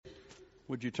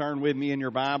Would you turn with me in your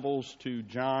Bibles to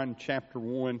John chapter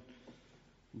 1,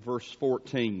 verse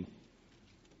 14.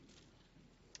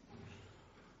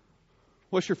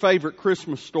 What's your favorite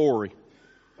Christmas story?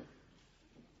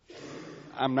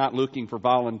 I'm not looking for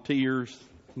volunteers.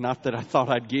 Not that I thought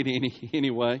I'd get any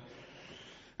anyway.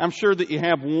 I'm sure that you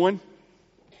have one.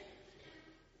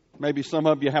 Maybe some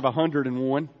of you have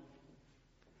 101.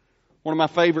 One of my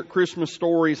favorite Christmas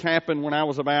stories happened when I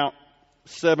was about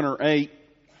 7 or 8.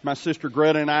 My sister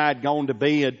Greta and I had gone to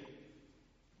bed.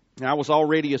 And I was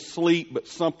already asleep, but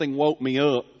something woke me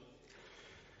up.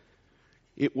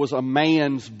 It was a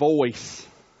man's voice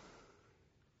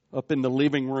up in the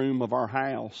living room of our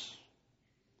house.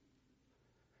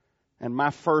 And my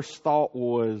first thought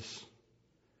was,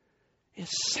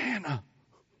 it's Santa.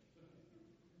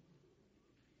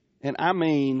 And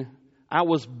I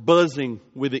was buzzing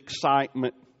with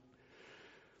excitement.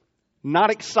 Not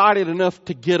excited enough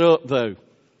to get up, though,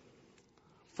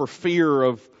 for fear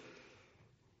of,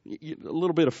 a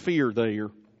little bit of fear there.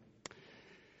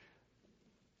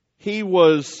 He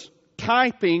was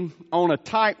typing on a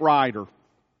typewriter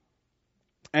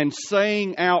and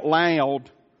saying out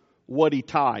loud what he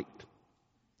typed.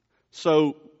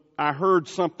 So I heard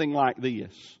something like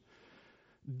this.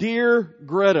 Dear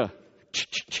Greta,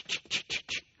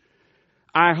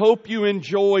 I hope you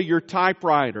enjoy your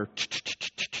typewriter.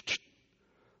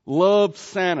 Love,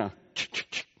 Santa.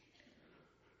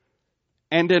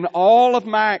 And in all of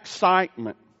my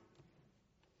excitement,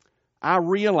 I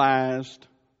realized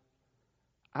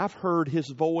I've heard his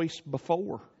voice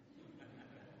before.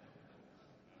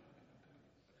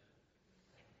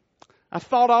 I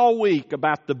thought all week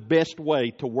about the best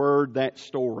way to word that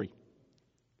story.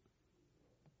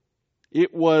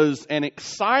 It was an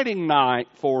exciting night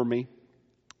for me,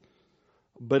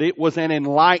 but it was an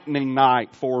enlightening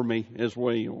night for me as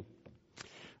well.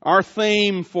 Our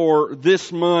theme for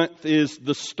this month is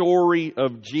the story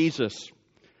of Jesus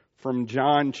from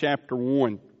John chapter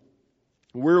 1.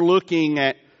 We're looking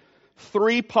at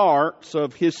 3 parts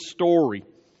of His story.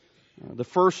 The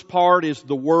first part is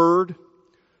the Word.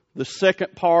 The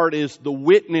second part is the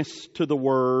witness to the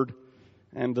Word.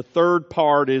 And the third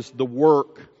part is the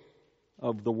work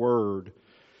of the Word.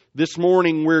 This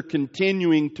morning we're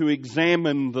continuing to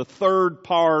examine the third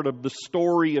part of the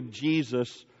story of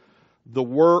Jesus, the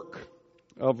work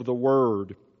of the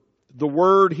Word. The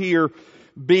Word here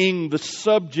being the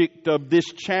subject of this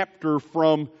chapter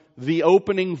from the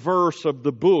opening verse of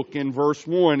the book. In verse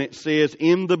 1 it says,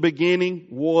 "In the beginning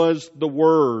was the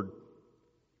Word,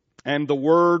 and the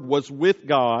Word was with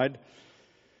God,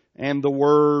 and the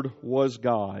Word was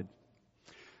God."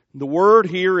 The Word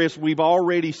here, as we've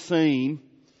already seen,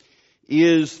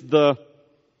 is the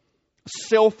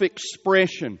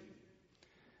self-expression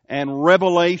and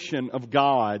revelation of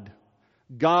God.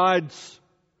 God's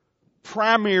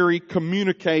primary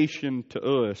communication to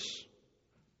us.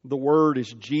 The Word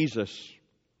is Jesus.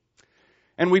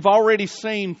 And we've already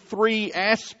seen 3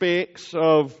 aspects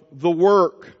of the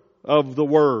work of the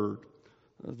Word.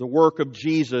 The work of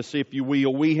Jesus, if you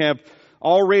will. We have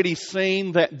already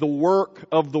seen that the work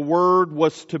of the Word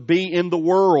was to be in the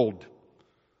world.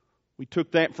 We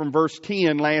took that from verse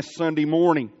 10 last Sunday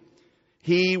morning.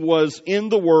 He was in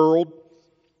the world,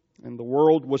 and the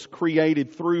world was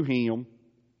created through Him,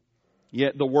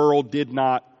 yet the world did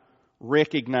not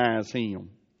recognize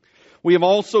Him. We have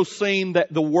also seen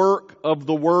that the work of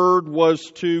the Word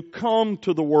was to come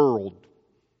to the world.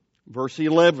 Verse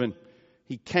 11,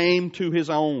 He came to His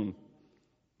own,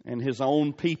 and His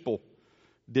own people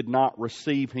did not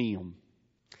receive Him.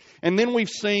 And then we've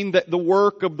seen that the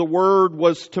work of the Word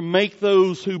was to make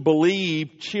those who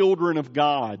believe children of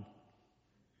God.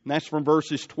 And that's from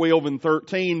verses 12 and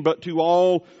 13. But to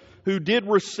all who did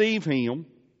receive Him,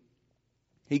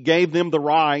 He gave them the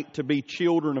right to be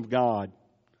children of God.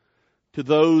 To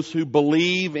those who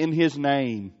believe in His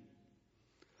name,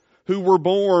 who were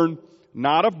born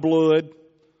not of blood,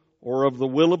 or of the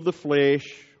will of the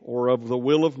flesh, or of the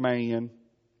will of man,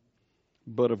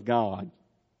 but of God.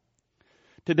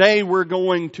 Today we're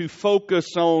going to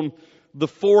focus on the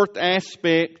 4th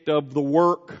aspect of the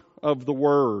work of the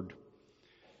Word.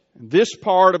 This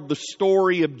part of the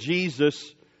story of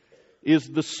Jesus is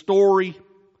the story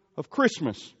of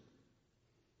Christmas.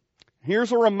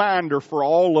 Here's a reminder for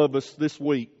all of us this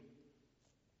week.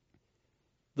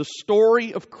 The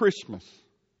story of Christmas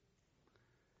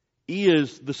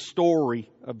is the story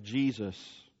of Jesus.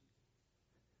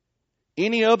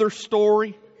 Any other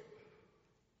story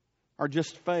are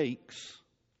just fakes,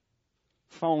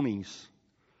 phonies.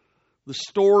 The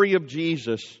story of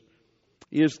Jesus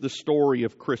is the story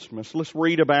of Christmas. Let's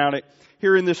read about it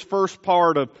here in this first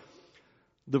part of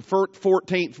The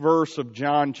 14th verse of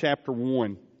John chapter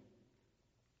 1.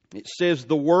 It says,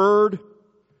 "The Word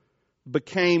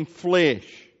became flesh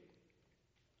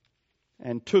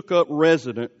and took up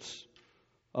residence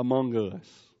among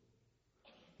us."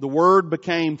 The Word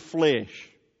became flesh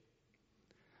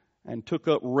and took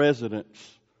up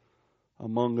residence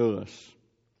among us.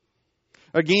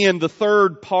 Again, the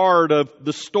third part of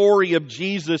the story of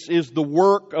Jesus is the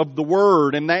work of the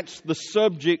Word, and that's the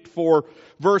subject for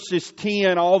verses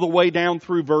 10 all the way down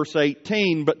through verse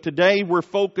 18. But today we're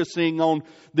focusing on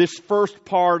this first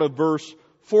part of verse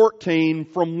 14,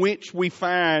 from which we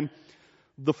find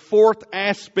the fourth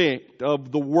aspect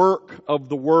of the work of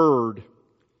the Word.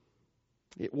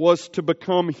 It was to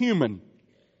become human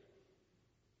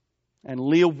and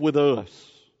live with us.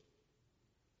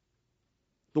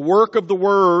 The work of the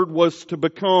Word was to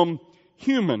become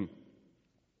human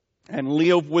and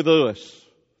live with us.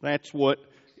 That's what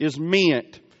is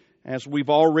meant. As we've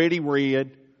already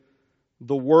read,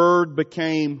 the Word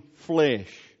became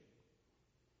flesh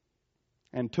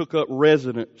and took up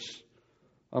residence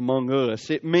among us.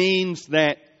 It means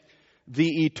that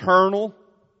the eternal,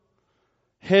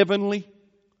 heavenly,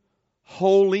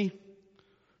 holy,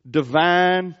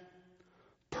 divine,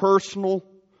 personal,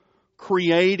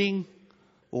 creating,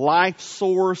 life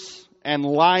source and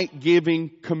light-giving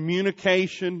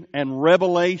communication and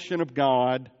revelation of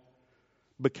God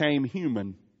became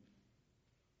human.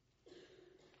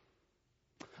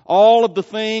 All of the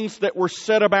things that were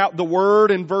said about the Word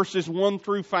in verses 1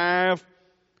 through 5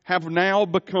 have now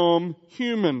become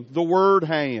human. The Word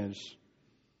has.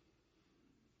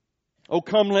 "Oh,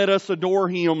 come let us adore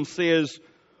Him," says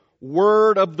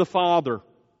Word of the Father,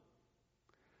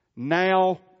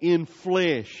 now in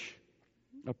flesh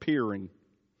appearing.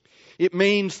 It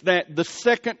means that the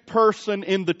second person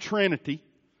in the Trinity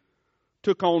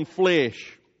took on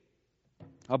flesh,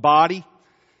 a body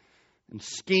and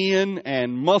skin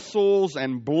and muscles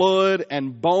and blood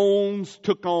and bones,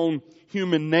 took on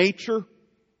human nature.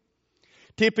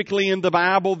 Typically in the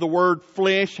Bible, the word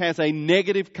flesh has a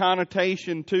negative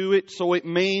connotation to it, so it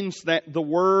means that the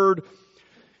Word,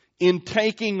 in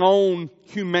taking on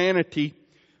humanity,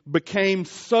 became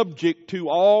subject to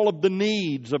all of the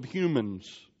needs of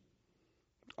humans,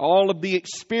 all of the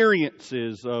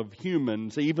experiences of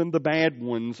humans, even the bad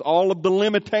ones, all of the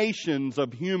limitations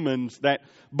of humans that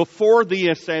before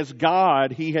this, as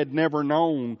God, He had never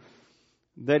known,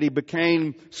 that He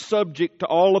became subject to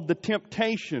all of the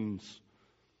temptations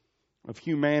of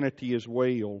humanity as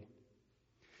well.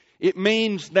 It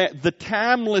means that the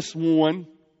timeless one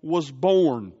was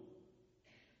born.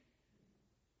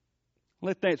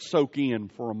 Let that soak in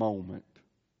for a moment.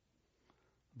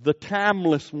 The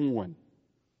timeless one,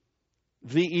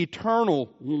 the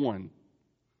eternal one,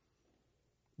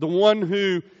 the one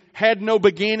who had no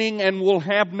beginning and will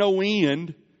have no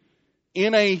end,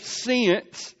 in a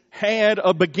sense, had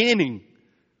a beginning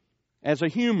as a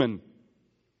human.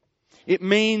 It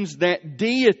means that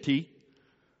deity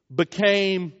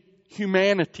became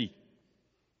humanity.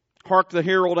 Hark the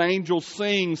herald angels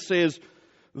sing, says,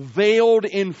 "Veiled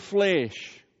in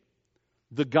flesh,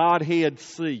 the Godhead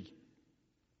see."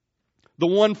 The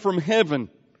one from heaven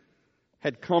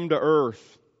had come to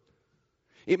earth.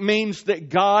 It means that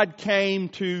God came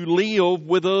to live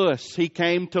with us. He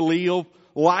came to live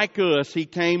like us. He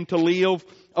came to live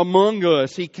among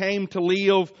us. He came to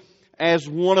live as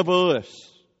one of us.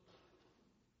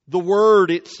 The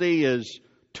Word, it says,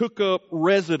 took up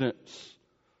residence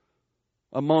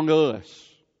among us.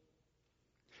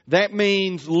 That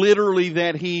means literally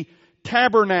that He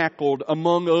tabernacled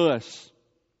among us.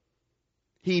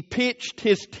 He pitched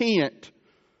His tent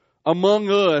among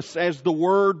us as the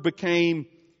Word became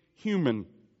human.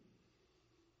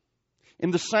 In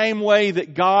the same way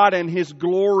that God and His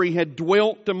glory had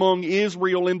dwelt among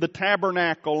Israel in the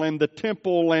tabernacle and the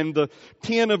temple and the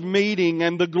tent of meeting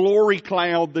and the glory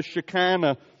cloud, the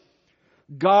Shekinah,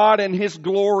 God and His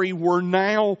glory were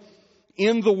now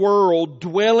in the world,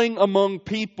 dwelling among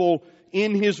people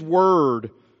in His Word,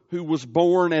 who was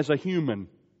born as a human.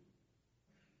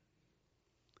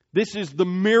 This is the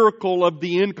miracle of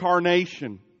the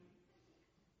incarnation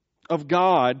of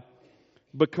God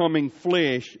becoming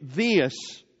flesh. This,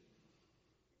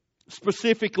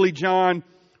 specifically John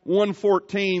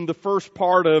 1:14, the first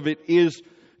part of it, is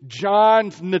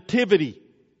John's nativity.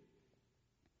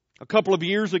 A couple of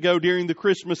years ago during the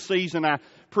Christmas season, I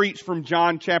preached from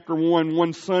John chapter 1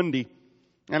 one Sunday,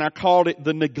 and I called it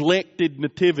the neglected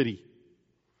nativity.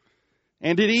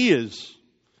 And it is.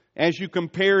 As you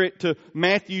compare it to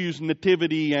Matthew's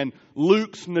nativity and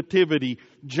Luke's nativity,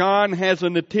 John has a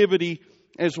nativity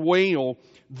as well.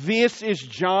 This is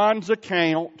John's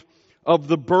account of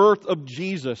the birth of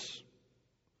Jesus.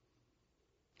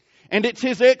 And it's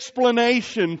His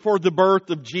explanation for the birth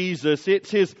of Jesus. It's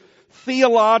His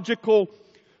theological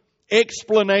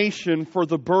explanation for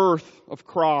the birth of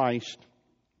Christ.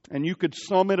 And you could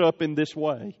sum it up in this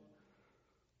way.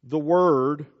 The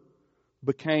Word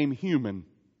became human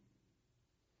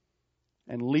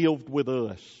and lived with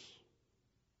us.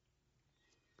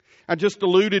 I just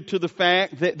alluded to the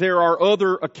fact that there are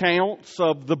other accounts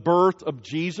of the birth of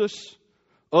Jesus,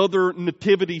 other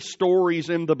nativity stories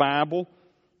in the Bible.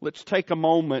 Let's take a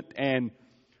moment and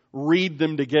read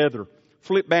them together.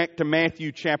 Flip back to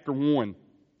Matthew chapter 1.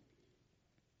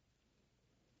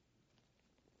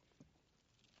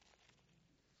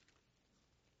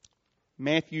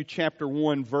 Matthew chapter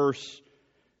 1, verse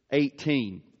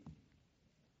 18.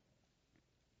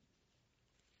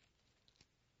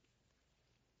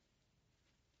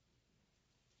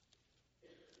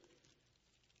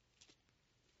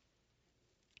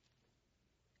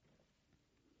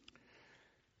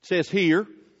 It says here,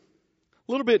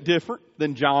 a little bit different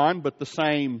than John, but the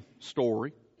same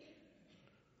story.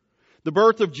 The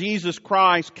birth of Jesus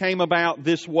Christ came about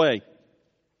this way.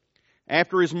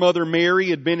 After His mother Mary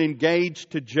had been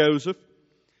engaged to Joseph,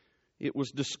 it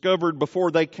was discovered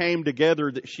before they came together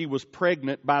that she was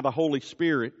pregnant by the Holy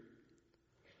Spirit.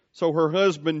 So her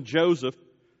husband Joseph,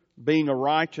 being a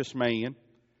righteous man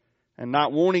and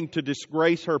not wanting to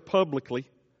disgrace her publicly,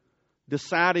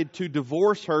 decided to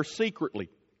divorce her secretly.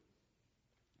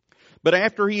 But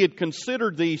after he had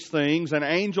considered these things, an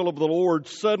angel of the Lord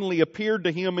suddenly appeared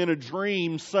to him in a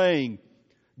dream, saying,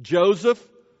 Joseph,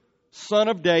 son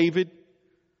of David,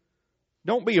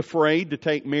 don't be afraid to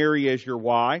take Mary as your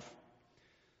wife,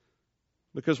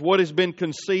 because what has been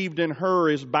conceived in her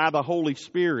is by the Holy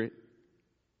Spirit.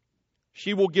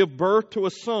 She will give birth to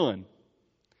a son,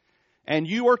 and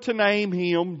you are to name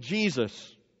him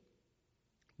Jesus,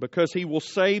 because he will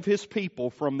save his people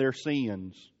from their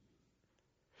sins.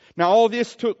 Now all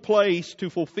this took place to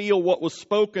fulfill what was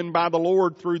spoken by the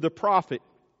Lord through the prophet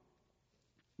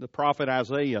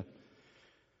Isaiah.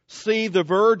 See, the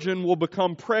virgin will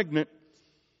become pregnant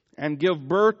and give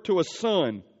birth to a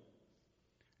son,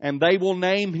 and they will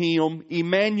name him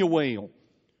Emmanuel,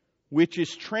 which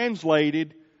is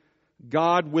translated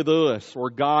God with us,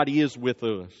 or God is with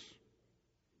us.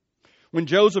 When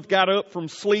Joseph got up from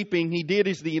sleeping, he did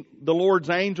as the Lord's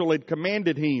angel had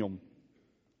commanded him.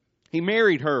 He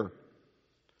married her,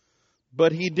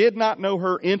 but he did not know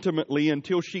her intimately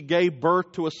until she gave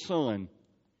birth to a son,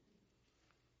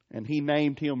 and he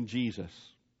named him Jesus.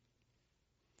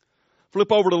 Flip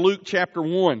over to Luke chapter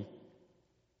 1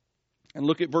 and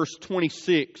look at verse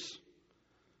 26.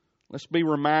 Let's be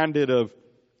reminded of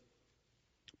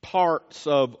parts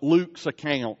of Luke's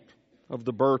account of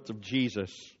the birth of Jesus.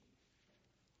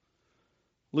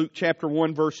 Luke chapter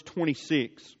 1, verse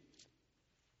 26.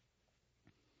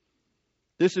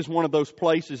 This is one of those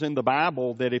places in the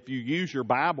Bible that if you use your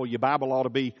Bible ought to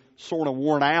be sort of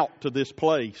worn out to this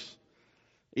place.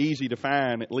 Easy to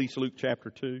find, at least Luke chapter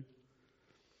 2.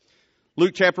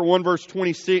 Luke chapter 1 verse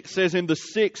 26 says, in the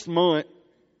 6th month,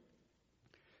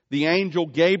 the angel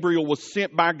Gabriel was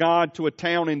sent by God to a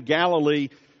town in Galilee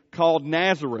called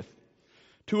Nazareth,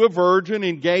 to a virgin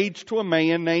engaged to a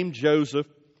man named Joseph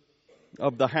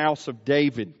of the house of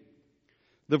David.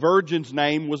 The virgin's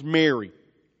name was Mary.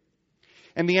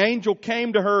 And the angel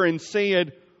came to her and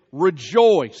said,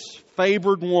 rejoice,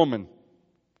 favored woman,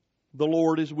 the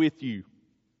Lord is with you.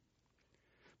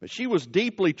 But she was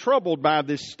deeply troubled by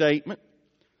this statement,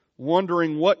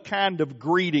 wondering what kind of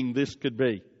greeting this could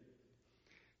be.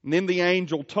 And then the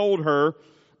angel told her,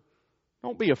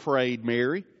 don't be afraid,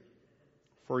 Mary,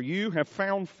 for you have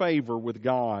found favor with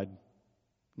God.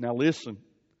 Now listen,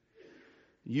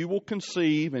 you will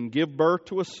conceive and give birth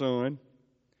to a son,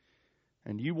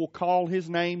 and you will call his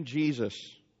name Jesus.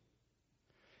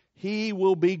 He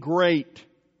will be great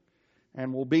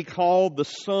and will be called the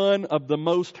Son of the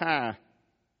Most High.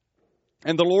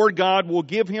 And the Lord God will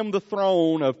give him the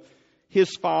throne of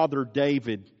his father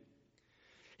David.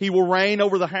 He will reign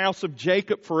over the house of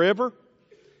Jacob forever,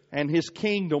 and his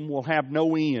kingdom will have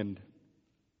no end.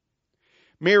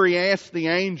 Mary asked the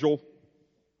angel,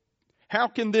 how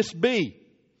can this be,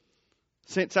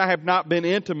 since I have not been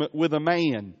intimate with a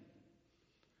man?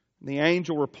 The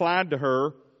angel replied to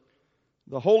her,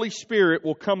 the Holy Spirit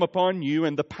will come upon you,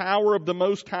 and the power of the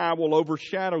Most High will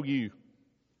overshadow you.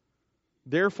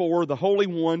 Therefore, the Holy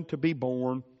One to be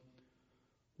born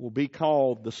will be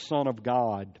called the Son of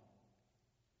God.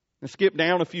 Now skip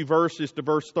down a few verses to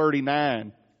verse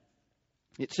 39.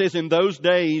 It says, in those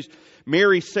days,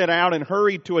 Mary set out and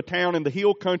hurried to a town in the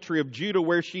hill country of Judah,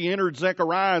 where she entered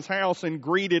Zechariah's house and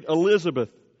greeted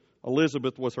Elizabeth.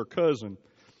 Elizabeth was her cousin.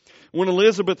 When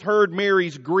Elizabeth heard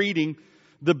Mary's greeting,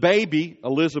 the baby,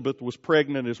 Elizabeth was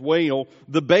pregnant as well,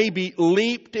 the baby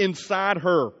leaped inside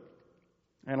her,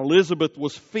 and Elizabeth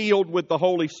was filled with the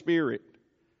Holy Spirit.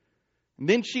 And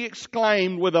then she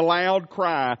exclaimed with a loud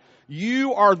cry,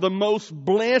 "You are the most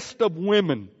blessed of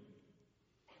women,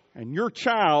 and your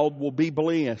child will be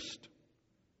blessed.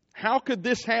 How could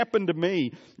this happen to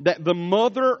me, that the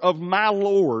mother of my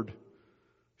Lord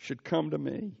should come to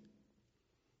me?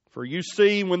 For you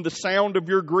see, when the sound of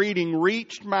your greeting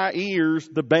reached my ears,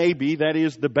 the baby," that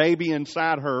is, the baby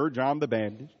inside her, John the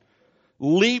Baptist,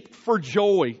 "leaped for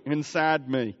joy inside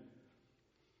me.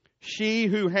 She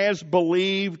who has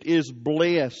believed is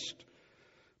blessed,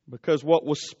 because what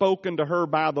was spoken to her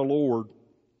by the Lord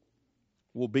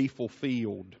will be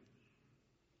fulfilled."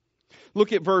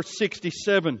 Look at verse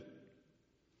 67.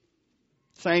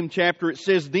 Same chapter, it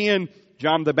says, "Then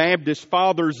John the Baptist's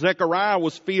father Zechariah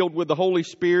was filled with the Holy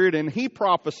Spirit, and he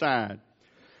prophesied,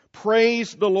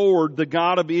 'Praise the Lord, the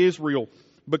God of Israel,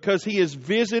 because He has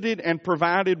visited and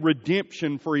provided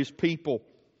redemption for His people.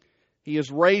 He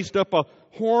has raised up a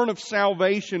horn of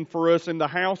salvation for us in the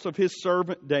house of His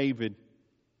servant David,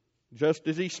 just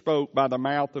as He spoke by the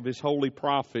mouth of His holy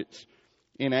prophets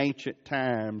in ancient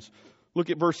times.'" Look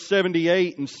at verse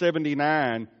 78 and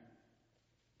 79.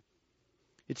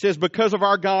 It says, "Because of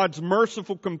our God's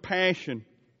merciful compassion,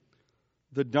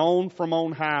 the dawn from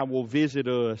on high will visit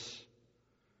us,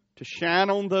 to shine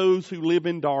on those who live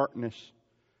in darkness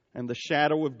and the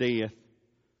shadow of death,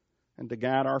 and to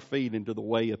guide our feet into the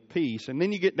way of peace." And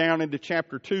then you get down into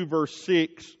chapter 2, verse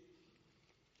 6.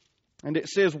 And it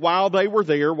says, "While they were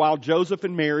there, while Joseph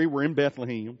and Mary were in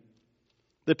Bethlehem,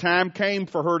 the time came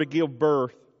for her to give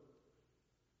birth.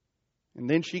 And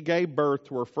then she gave birth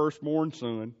to her firstborn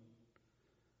son,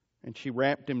 and she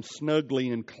wrapped him snugly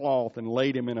in cloth and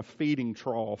laid him in a feeding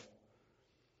trough,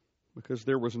 because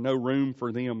there was no room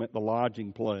for them at the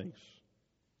lodging place."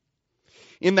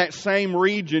 In that same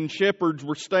region, shepherds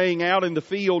were staying out in the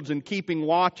fields and keeping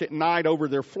watch at night over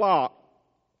their flock.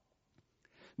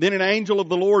 Then an angel of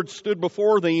the Lord stood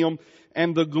before them,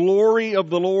 and the glory of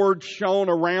the Lord shone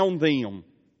around them,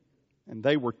 and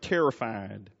they were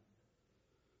terrified.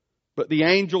 But the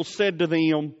angel said to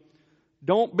them,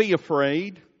 "Don't be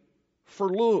afraid, for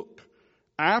look,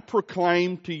 I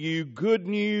proclaim to you good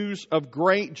news of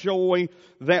great joy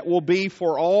that will be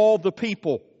for all the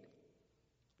people.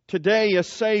 Today a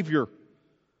Savior,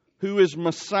 who is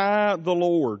Messiah the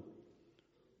Lord,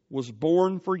 was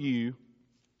born for you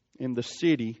in the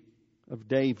city of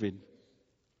David."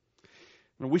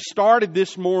 And we started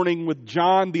this morning with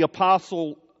John the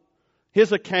Apostle,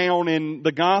 his account in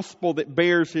the gospel that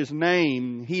bears his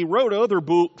name. He wrote other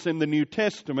books in the New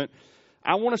Testament.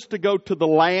 I want us to go to the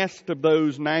last of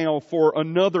those now for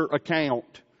another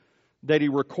account that he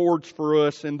records for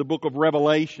us in the book of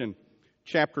Revelation,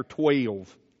 chapter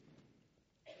 12.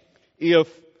 If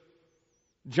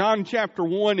John chapter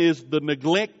 1 is the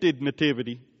neglected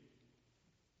nativity,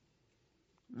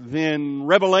 then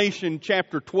Revelation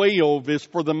chapter 12 is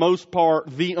for the most part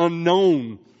the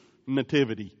unknown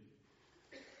nativity.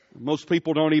 Most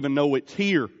people don't even know it's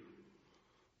here.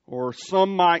 Or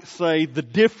some might say the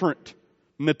different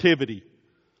nativity.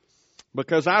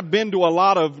 Because I've been to a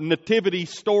lot of nativity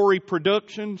story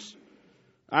productions.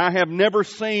 I have never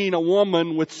seen a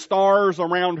woman with stars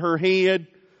around her head,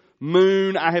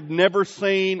 moon. I have never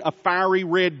seen a fiery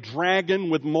red dragon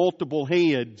with multiple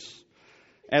heads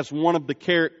as one of the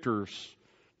characters.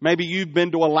 Maybe you've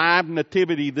been to a live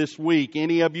nativity this week.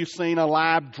 Any of you seen a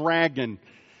live dragon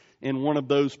in one of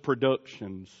those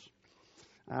productions?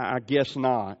 I guess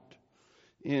not.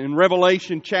 In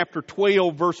Revelation chapter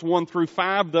 12, verse 1 through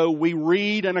 5, though, we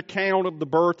read an account of the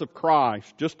birth of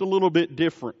Christ, just a little bit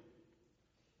different.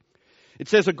 It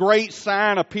says, "A great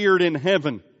sign appeared in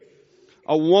heaven,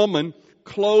 a woman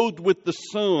clothed with the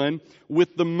sun,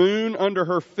 with the moon under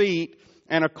her feet,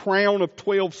 and a crown of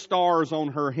 12 stars on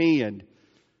her head."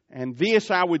 And this,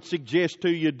 I would suggest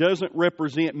to you, doesn't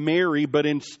represent Mary, but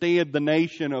instead the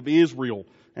nation of Israel.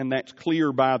 And that's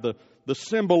clear by the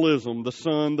symbolism, the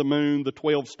sun, the moon, the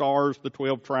 12 stars, the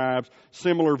 12 tribes.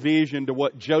 Similar vision to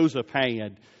what Joseph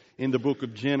had in the book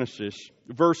of Genesis.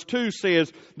 Verse 2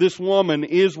 says, this woman,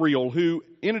 Israel, who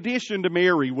in addition to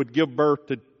Mary would give birth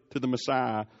to the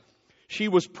Messiah, she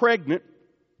was pregnant,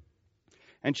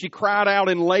 and she cried out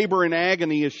in labor and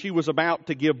agony as she was about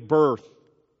to give birth.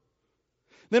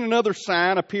 Then another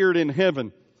sign appeared in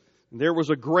heaven. There was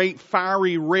a great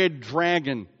fiery red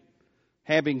dragon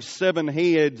having 7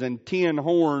 heads and 10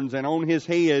 horns, and on his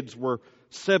heads were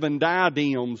 7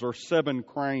 diadems or 7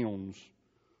 crowns.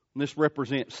 And this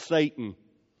represents Satan,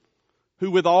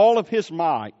 who with all of his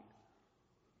might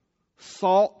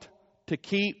sought to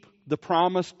keep the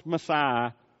promised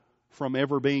Messiah from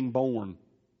ever being born.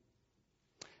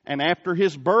 And after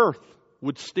his birth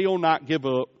would still not give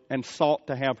up and sought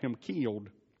to have him killed.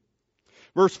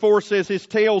 Verse 4 says, his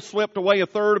tail swept away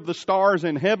 1/3 of the stars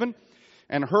in heaven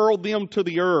and hurled them to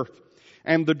the earth.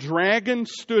 And the dragon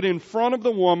stood in front of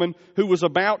the woman who was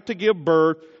about to give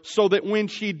birth, so that when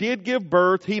she did give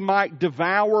birth, he might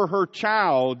devour her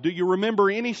child. Do you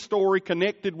remember any story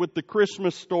connected with the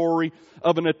Christmas story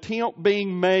of an attempt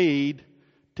being made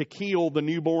to kill the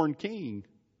newborn king?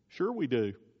 Sure we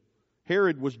do.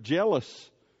 Herod was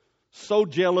jealous, so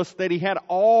jealous that he had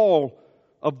all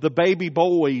of the baby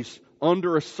boys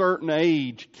under a certain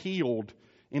age killed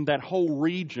in that whole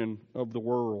region of the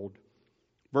world.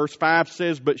 Verse 5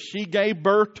 says, but she gave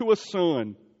birth to a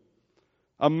son,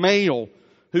 a male,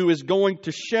 who is going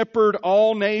to shepherd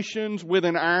all nations with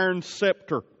an iron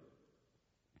scepter.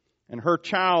 And her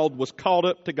child was caught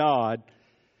up to God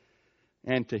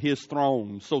and to His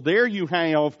throne. So there you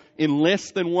have, in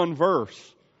less than one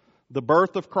verse, the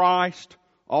birth of Christ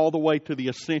all the way to the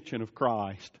ascension of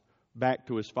Christ, back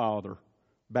to His Father,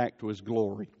 back to His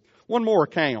glory. One more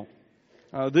account.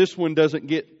 This one doesn't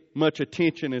get much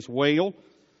attention as well,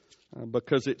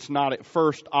 because it's not at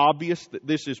first obvious that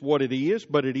this is what it is,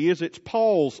 but it is. It's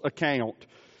Paul's account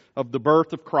of the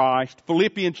birth of Christ.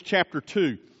 Philippians chapter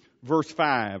 2, verse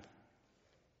 5.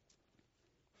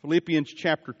 Philippians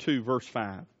chapter 2, verse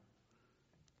 5.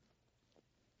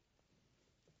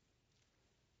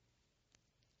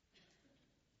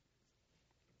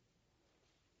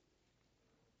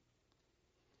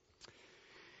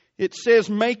 It says,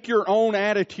 make your own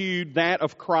attitude that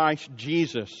of Christ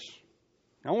Jesus.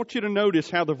 I want you to notice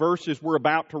how the verses we're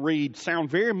about to read sound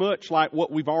very much like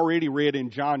what we've already read in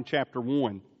John chapter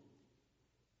 1.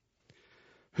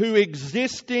 Who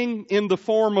existing in the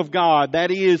form of God, that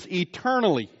is,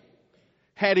 eternally,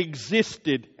 had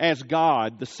existed as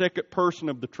God, the second person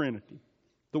of the Trinity.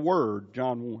 The Word,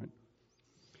 John 1.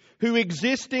 Who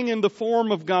existing in the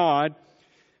form of God,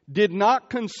 did not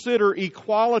consider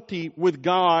equality with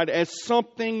God as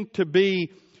something to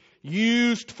be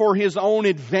used for His own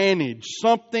advantage,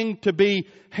 something to be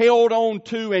held on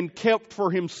to and kept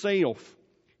for Himself.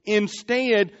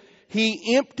 Instead,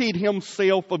 He emptied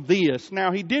Himself of this.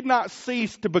 Now, He did not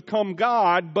cease to become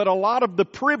God, but a lot of the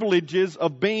privileges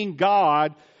of being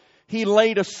God, He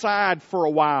laid aside for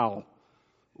a while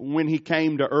when He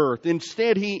came to earth.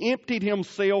 Instead, He emptied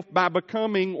Himself by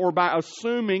becoming or by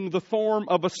assuming the form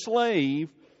of a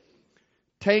slave,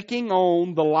 taking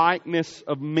on the likeness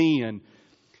of men.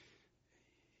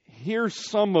 Here's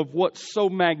some of what's so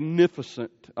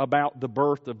magnificent about the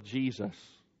birth of Jesus.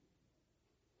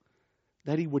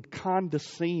 That He would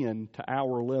condescend to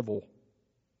our level.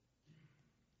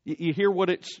 You hear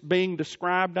what it's being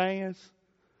described as?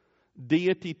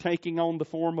 Deity taking on the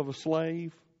form of a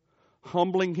slave.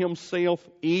 Humbling Himself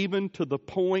even to the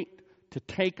point to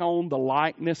take on the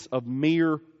likeness of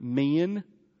mere men.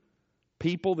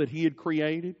 People that He had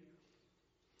created.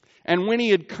 And when He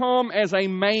had come as a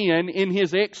man in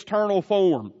His external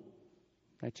form,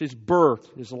 that's His birth,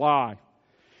 His life,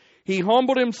 He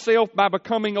humbled Himself by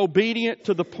becoming obedient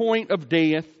to the point of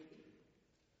death,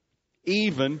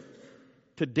 even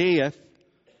to death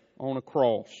on a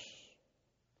cross.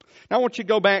 Now I want you to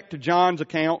go back to John's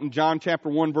account in John chapter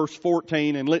 1 verse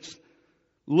 14, and let's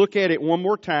look at it one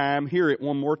more time, hear it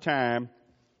one more time.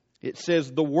 It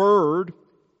says, the Word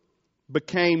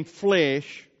became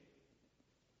flesh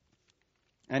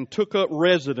and took up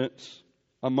residence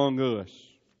among us.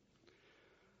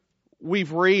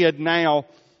 We've read now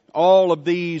all of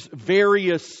these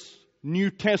various New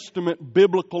Testament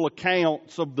biblical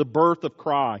accounts of the birth of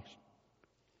Christ.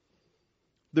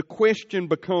 The question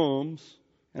becomes,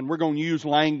 and we're going to use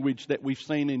language that we've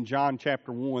seen in John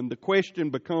chapter 1, the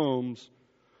question becomes,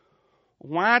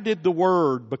 why did the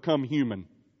Word become human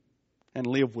and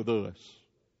live with us?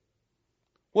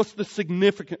 What's the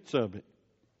significance of it?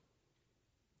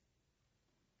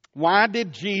 Why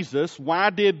did Jesus, why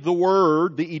did the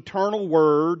Word, the eternal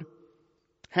Word,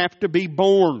 have to be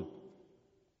born?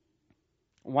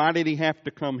 Why did He have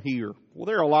to come here? Well,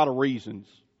 there are a lot of reasons.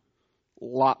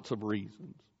 Lots of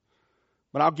reasons.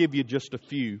 But I'll give you just a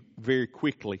few very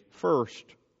quickly. First,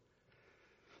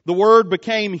 the Word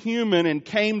became human and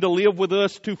came to live with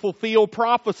us to fulfill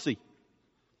prophecy.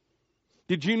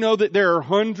 Did you know that there are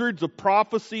hundreds of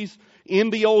prophecies in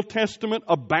the Old Testament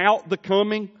about the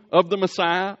coming of the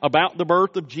Messiah, about the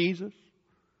birth of Jesus?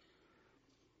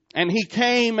 And He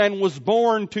came and was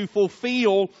born to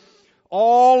fulfill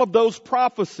all of those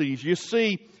prophecies. You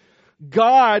see,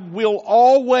 God will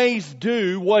always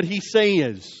do what He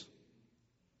says.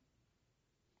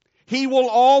 He will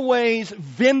always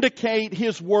vindicate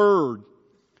His Word.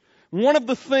 One of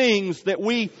the things that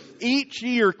we each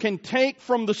year can take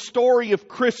from the story of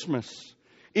Christmas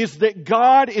is that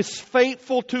God is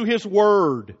faithful to His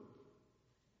Word.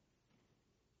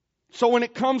 So when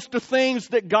it comes to things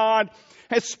that God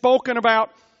has spoken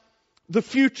about the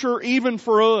future even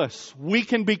for us, we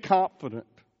can be confident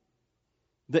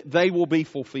that they will be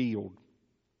fulfilled.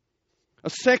 A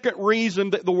second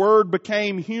reason that the Word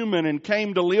became human and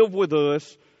came to live with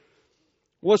us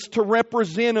was to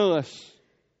represent us,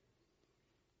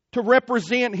 to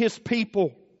represent His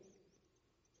people.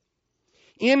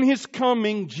 In His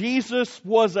coming, Jesus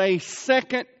was a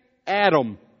second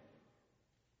Adam.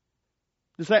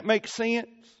 Does that make sense?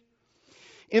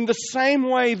 In the same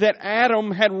way that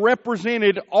Adam had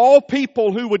represented all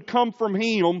people who would come from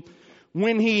him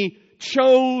when he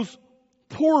chose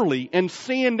poorly and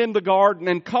sinned in the garden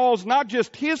and caused not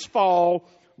just his fall,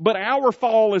 but our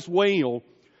fall as well,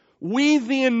 we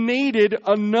then needed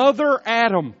another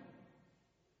Adam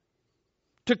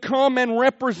to come and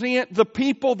represent the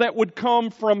people that would come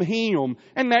from Him.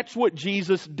 And that's what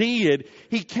Jesus did.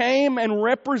 He came and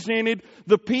represented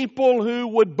the people who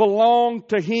would belong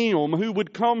to Him, who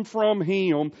would come from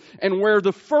Him. And where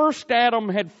the first Adam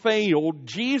had failed,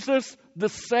 Jesus, the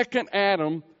second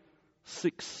Adam,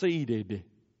 succeeded.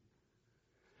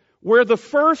 Where the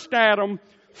first Adam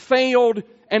failed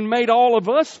and made all of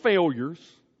us failures,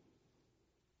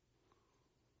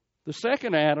 the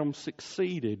second Adam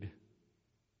succeeded.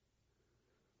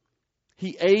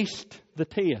 He aced the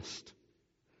test.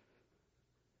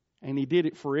 And He did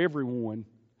it for everyone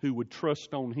who would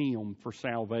trust on Him for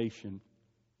salvation.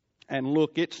 And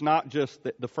look, it's not just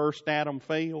that the first Adam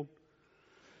failed.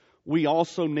 We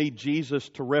also need Jesus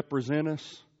to represent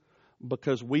us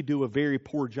because we do a very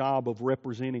poor job of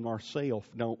representing ourselves,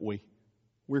 don't we?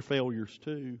 We're failures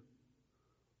too.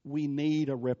 We need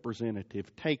a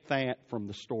representative. Take that from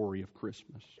the story of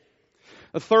Christmas.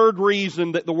 A third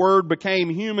reason that the Word became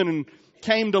human and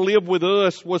came to live with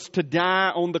us was to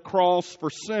die on the cross for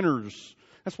sinners.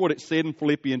 That's what it said in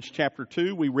Philippians chapter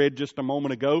 2. We read just a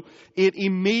moment ago. It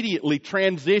immediately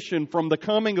transitioned from the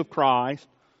coming of Christ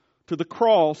to the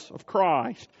cross of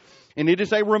Christ. And it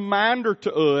is a reminder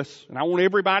to us, and I want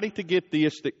everybody to get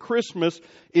this, that Christmas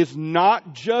is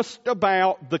not just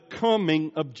about the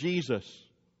coming of Jesus.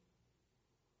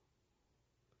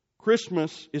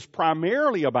 Christmas is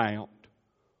primarily about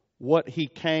what He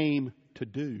came to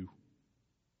do.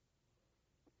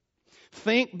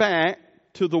 Think back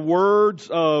to the words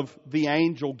of the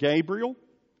angel Gabriel,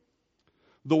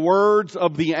 the words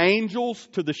of the angels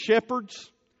to the shepherds,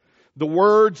 the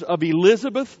words of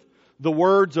Elizabeth, the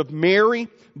words of Mary,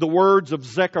 the words of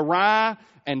Zechariah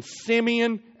and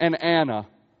Simeon and Anna.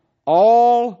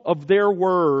 All of their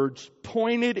words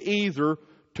pointed either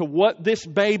to what this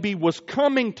baby was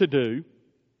coming to do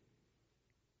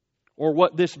or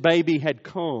what this baby had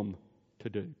come to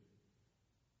do.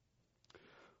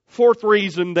 Fourth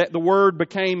reason that the Word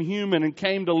became human and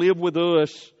came to live with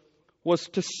us was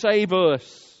to save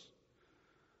us,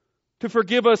 to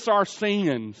forgive us our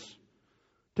sins,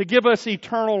 to give us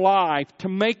eternal life, to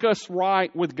make us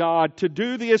right with God, to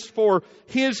do this for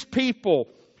His people,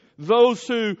 those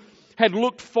who had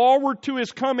looked forward to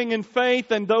His coming in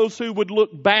faith and those who would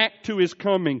look back to His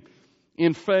coming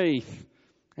in faith.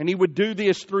 And He would do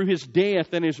this through His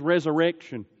death and His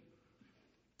resurrection.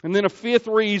 And then a fifth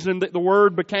reason that the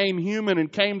Word became human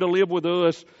and came to live with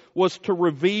us was to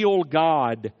reveal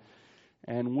God.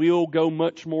 And we'll go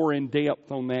much more in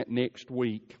depth on that next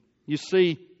week. You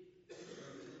see,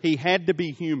 He had to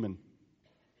be human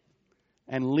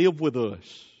and live with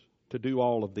us to do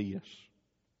all of this.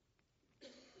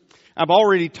 I've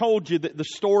already told you that the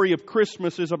story of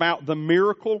Christmas is about the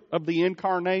miracle of the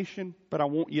incarnation, but I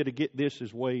want you to get this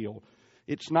as well.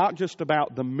 It's not just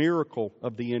about the miracle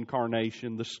of the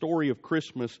incarnation. The story of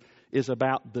Christmas is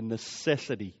about the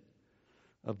necessity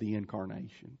of the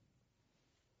incarnation.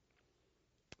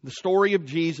 The story of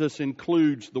Jesus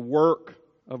includes the work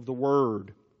of the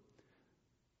Word.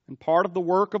 And part of the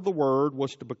work of the Word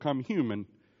was to become human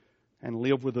and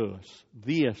live with us.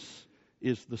 This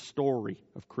is the story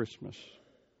of Christmas.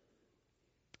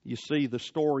 You see, the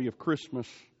story of Christmas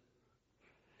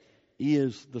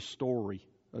is the story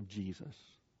of Jesus.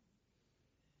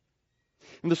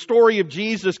 And the story of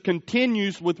Jesus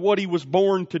continues with what He was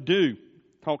born to do.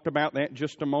 Talked about that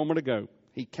just a moment ago.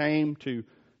 He came to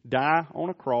die on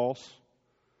a cross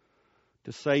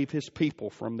to save His people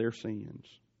from their sins.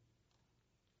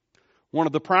 One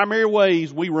of the primary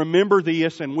ways we remember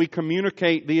this and we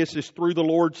communicate this is through the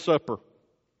Lord's Supper.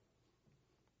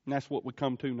 And that's what we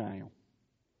come to now.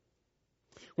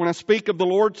 When I speak of the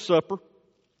Lord's Supper,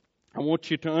 I want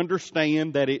you to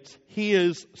understand that it's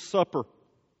His supper.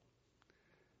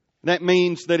 That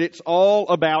means that it's all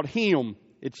about Him.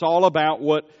 It's all about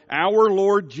what our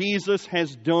Lord Jesus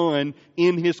has done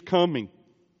in His coming.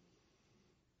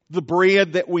 The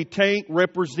bread that we take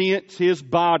represents His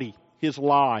body, His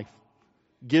life,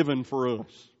 given for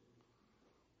us.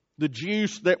 The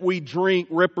juice that we drink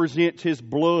represents His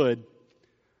blood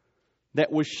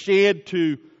that was shed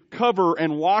to cover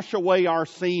and wash away our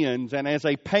sins and as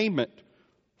a payment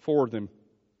for them.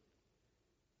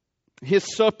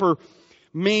 His supper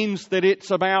means that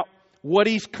it's about what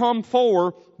He's come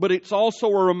for, but it's also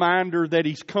a reminder that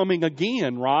He's coming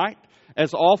again, right?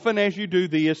 As often as you do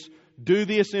this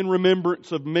in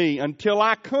remembrance of me. Until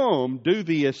I come, do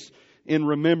this in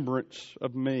remembrance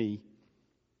of me.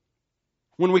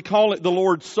 When we call it the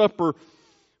Lord's Supper,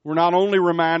 we're not only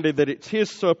reminded that it's His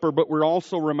supper, but we're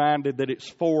also reminded that it's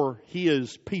for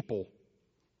His people.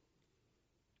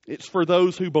 It's for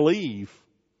those who believe.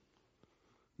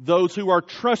 Those who are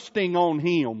trusting on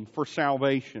Him for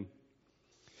salvation.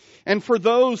 And for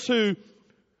those who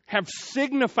have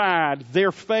signified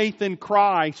their faith in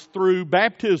Christ through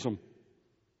baptism.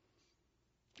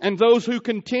 And those who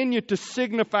continue to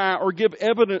signify or give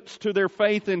evidence to their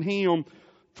faith in Him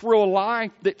through a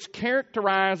life that's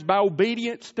characterized by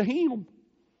obedience to Him.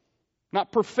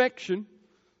 Not perfection,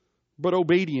 but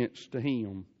obedience to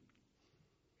Him.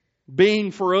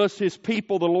 Being for us His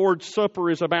people, the Lord's Supper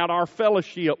is about our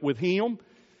fellowship with Him.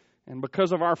 And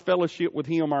because of our fellowship with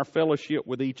Him, our fellowship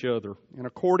with each other. And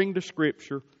according to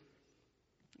Scripture,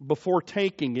 before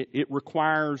taking it, it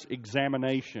requires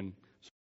examination.